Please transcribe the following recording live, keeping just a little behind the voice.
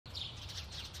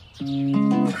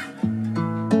Hydreted,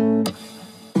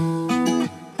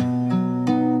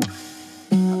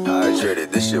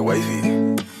 this shit wavy.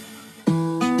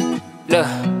 Look,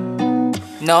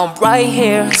 now I'm right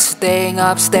here, staying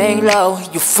up, staying low.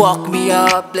 You fuck me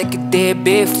up like you did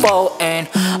before, and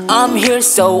I'm here,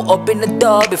 so open the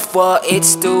door before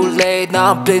it's too late.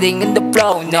 Now I'm bleeding in the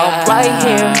flow. Now I'm right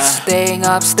here, staying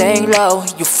up, staying low.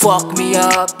 You fuck me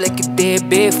up like you did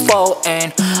before,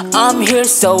 and I'm here,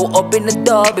 so open the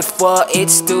door before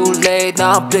it's too late.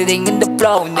 Now I'm bleeding in the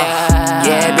flow now.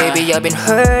 Yeah, baby, I've been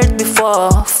hurt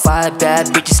before. 5 bad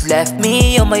bitches left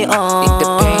me on my own. In the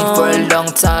pain for a long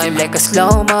time, like a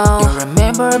slow-mo. You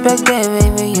remember back then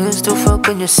when we used to fuck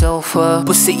on your sofa?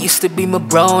 Pussy used to be my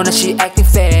bro, now she acting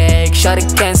fake. Shawty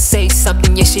can't say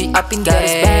something, yeah, she up in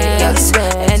gas.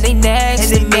 And they next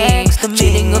to me,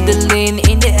 chilling on the lean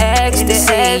in the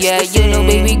ecstasy. Yeah, you know,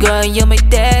 baby girl, you're my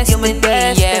destiny.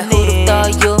 Yeah, who'd've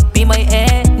thought you'd be my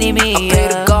enemy? I pray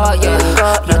to God, yeah,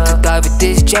 not to die with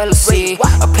this jealousy.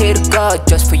 I pray to God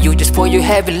just for you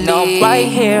heavenly. Now I'm right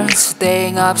here,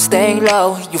 staying up, staying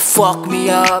low. You fuck me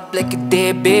up like you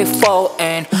did before,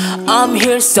 and I'm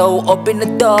here, so open the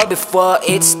door before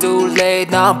it's too late.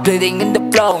 Now I'm bleeding in the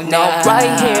flow. Now I'm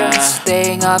right here,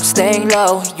 staying up, staying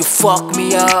low. You fuck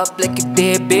me up like you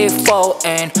did before,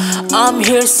 and I'm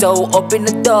here, so open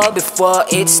the door before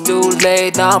it's too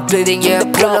late. Now I'm bleeding in the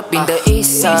flow. Pull up in the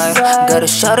east side, got a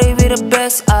shawty with the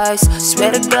best eyes.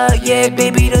 Swear to God, yeah,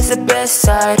 baby, that's the best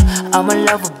side. I'm a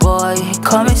lover boy,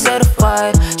 call me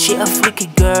certified. She a freaky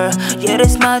girl, yeah,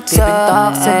 that's my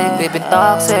type. Baby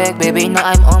toxic, baby, now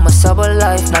I'm on my sober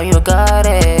life. Now you got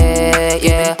it,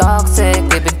 yeah.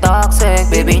 Baby toxic,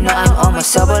 baby, now I'm on my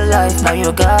sober life. Now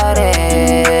you got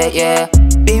it, yeah.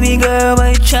 Baby girl,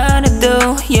 what you tryna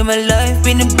do? Yeah, my life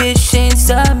been a bitch since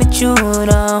I met you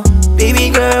now. Baby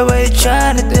girl, what you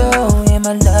tryna do? Yeah,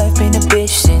 my life been a bitch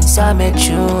since I met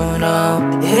you now.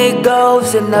 Here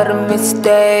goes another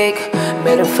mistake.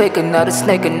 Made a fake, another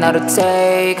snake, another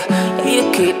take.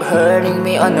 You keep hurting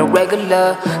me on the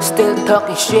regular, still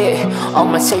talking shit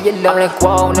on my cellular. I'm like,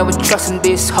 whoa, never trusting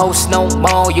these hoes no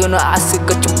more. You know I still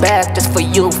got your back just for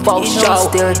you, for sure. You know I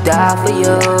still die for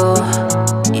you.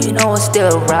 You know I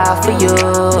still ride for you.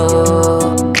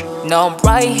 Now I'm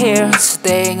right here,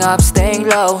 staying up, staying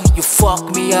low. You fuck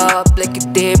me up like you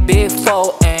did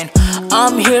before, and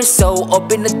I'm here, so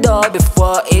open the door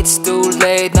before it's too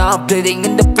late. Now I'm bleeding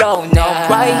in the flow. Now I'm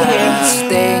right here,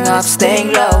 staying up,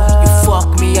 staying low. You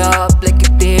fuck me up like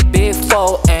you did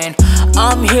before, and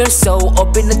I'm here, so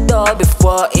open the door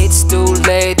before it's too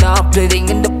late. Now I'm bleeding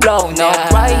in the flow. Now I'm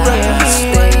right here,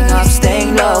 staying up,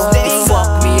 staying low. You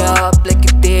fuck me up like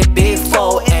you did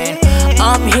before, and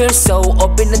I'm here, so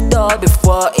open the door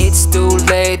before it's too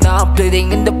late. Now I'm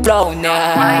bleeding in the flow now.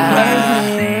 I'm right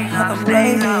here.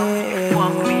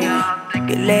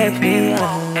 You left me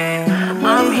alone.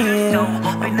 I'm here.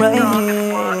 I'm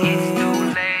right here.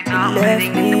 You left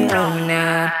me alone.